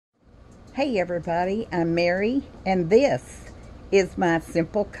Hey everybody, I'm Mary, and this is my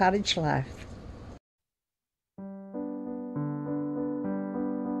simple cottage life.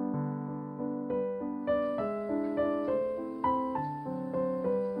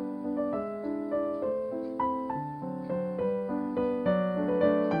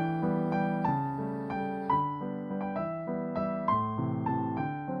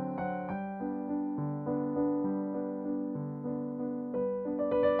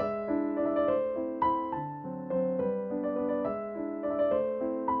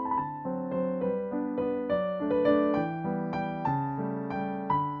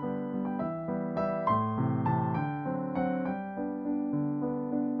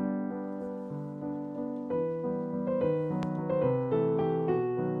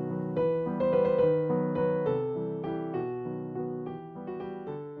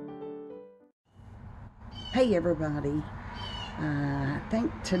 Hey everybody, I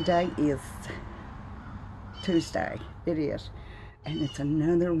think today is Tuesday. It is, and it's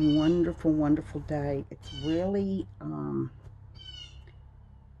another wonderful, wonderful day. It's really,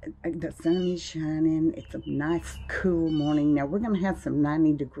 the sun is shining. It's a nice, cool morning. Now we're going to have some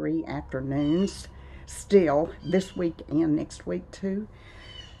 90-degree afternoons still this week and next week too.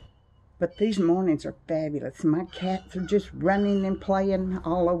 But these mornings are fabulous. My cats are just running and playing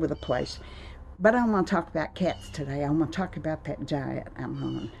all over the place. But I don't want to talk about cats today. I want to talk about that diet I'm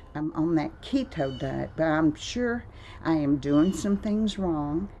on. I'm on that keto diet, but I'm sure I am doing some things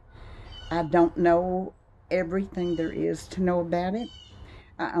wrong. I don't know everything there is to know about it.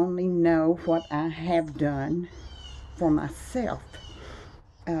 I only know what I have done for myself.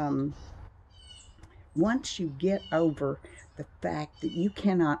 Once you get over the fact that you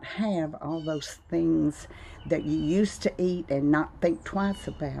cannot have all those things that you used to eat and not think twice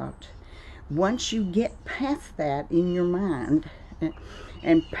about, once you get past that in your mind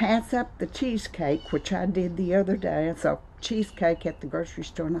and pass up the cheesecake, which I did the other day. I saw cheesecake at the grocery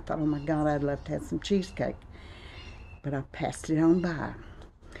store and I thought, oh my God, I'd love to have some cheesecake. But I passed it on by.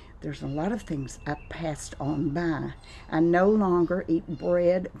 There's a lot of things I passed on by. I no longer eat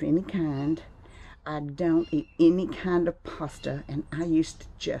bread of any kind. I don't eat any kind of pasta, and I used to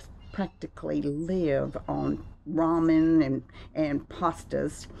just practically live on ramen and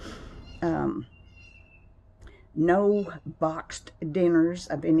pastas. No boxed dinners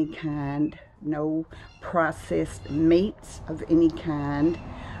of any kind, no processed meats of any kind,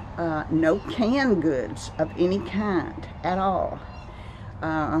 no canned goods of any kind at all.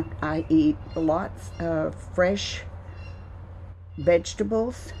 I eat lots of fresh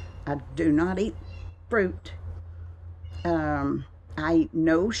vegetables. I do not eat fruit. I eat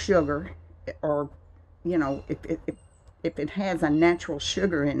no sugar, or, if it has a natural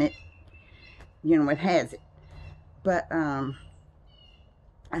sugar in it, it has it. But I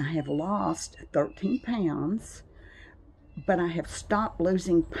have lost 13 pounds, but I have stopped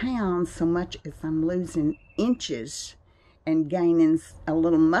losing pounds so much as I'm losing inches and gaining a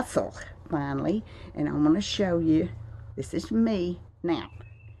little muscle finally. And I'm going to show you, this is me now,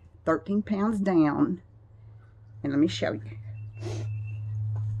 13 pounds down, and let me show you.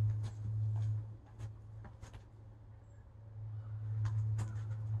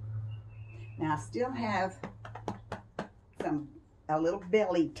 Now I still have a little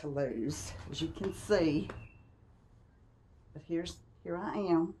belly to lose, as you can see. But here I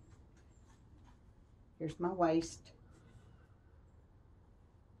am. Here's my waist.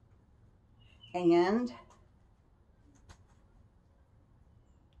 And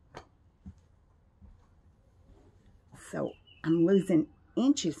so I'm losing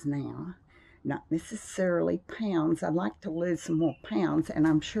inches now, not necessarily pounds. I'd like to lose some more pounds, and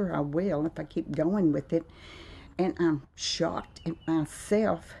I'm sure I will if I keep going with it. And I'm shocked at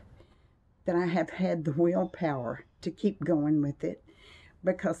myself that I have had the willpower to keep going with it,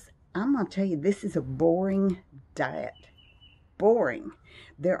 because I'm going to tell you, this is a boring diet. Boring.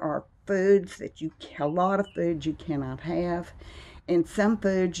 There are foods a lot of foods you cannot have, and some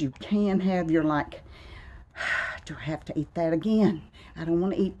foods you can have. You're like, do I have to eat that again? I don't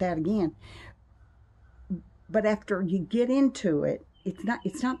want to eat that again. But after you get into it,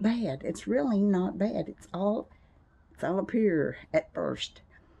 it's not bad. It's really not bad. It's all up here at first.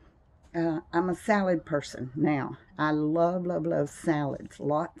 I'm a salad person now. I love, love, love salads.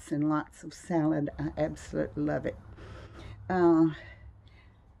 Lots and lots of salad. I absolutely love it. I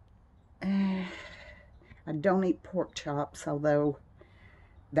don't eat pork chops, although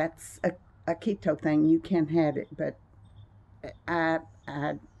that's a keto thing. You can have it, but I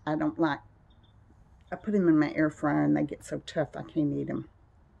don't like. I put them in my air fryer and they get so tough I can't eat them.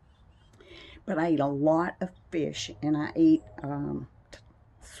 But I eat a lot of fish, and I eat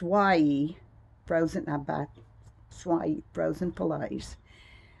swai frozen. I buy swai frozen fillets.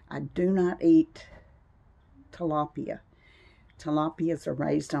 I do not eat tilapia. Tilapias are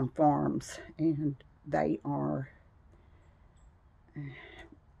raised on farms, and they are,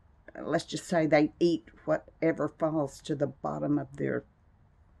 let's just say, they eat whatever falls to the bottom of their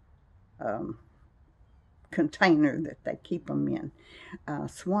um, container that they keep them in.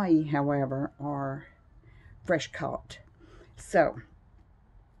 Swai, however, are fresh caught. So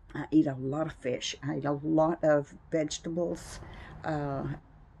I eat a lot of fish. I eat a lot of vegetables. Uh,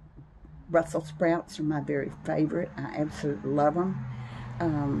 Brussels sprouts are my very favorite. I absolutely love them.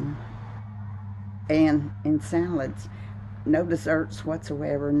 Um, and in salads, no desserts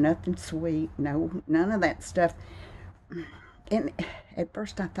whatsoever, nothing sweet, none of that stuff. And at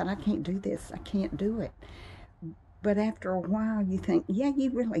first I thought, I can't do this, I can't do it. But after a while, you think, yeah,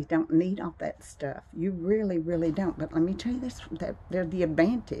 you really don't need all that stuff. You really, really don't. But let me tell you this, that they're the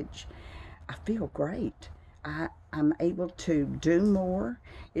advantage. I feel great. I'm able to do more.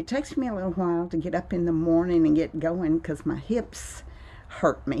 It takes me a little while to get up in the morning and get going because my hips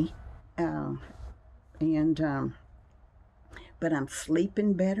hurt me. And But I'm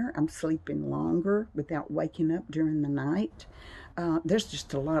sleeping better. I'm sleeping longer without waking up during the night. There's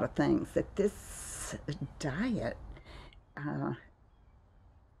just a lot of things that this diet uh,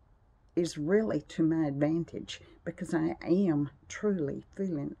 is really to my advantage because I am truly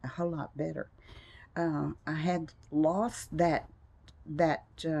feeling a whole lot better. I had lost what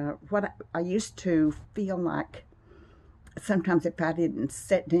I used to feel like sometimes if I didn't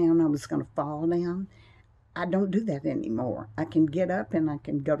sit down, I was going to fall down. I don't do that anymore. I can get up and I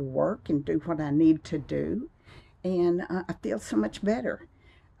can go to work and do what I need to do, and I feel so much better.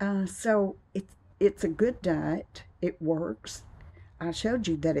 So it's a good diet. It works. I showed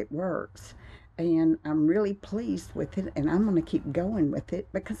you that it works, and I'm really pleased with it, and I'm going to keep going with it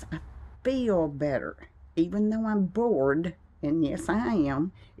because I feel better, even though I'm bored. And yes, I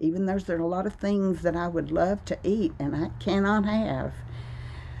am. Even though there are a lot of things that I would love to eat and I cannot have.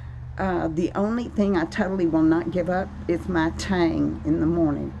 The only thing I totally will not give up is my Tang in the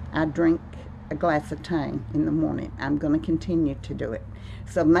morning. I drink a glass of Tang in the morning. I'm going to continue to do it.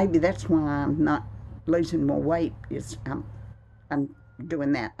 So maybe that's why I'm not losing more weight, is I'm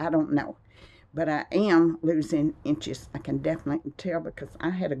doing that. I don't know. But I am losing inches. I can definitely tell because I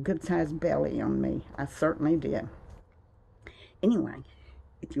had a good sized belly on me. I certainly did. Anyway,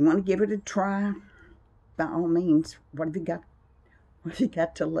 if you want to give it a try, by all means, what have you got? What have you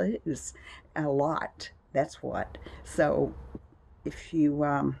got to lose? A lot. That's what. So, if you,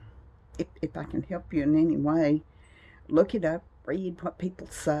 if I can help you in any way, look it up, read what people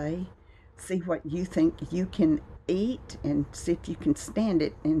say, see what you think you can eat, and see if you can stand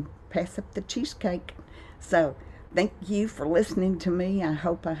it, and pass up the cheesecake. So, thank you for listening to me. I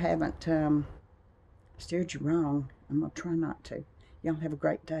hope I haven't steered you wrong. I'm going to try not to. Y'all have a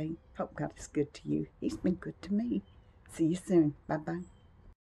great day. Hope God is good to you. He's been good to me. See you soon. Bye-bye.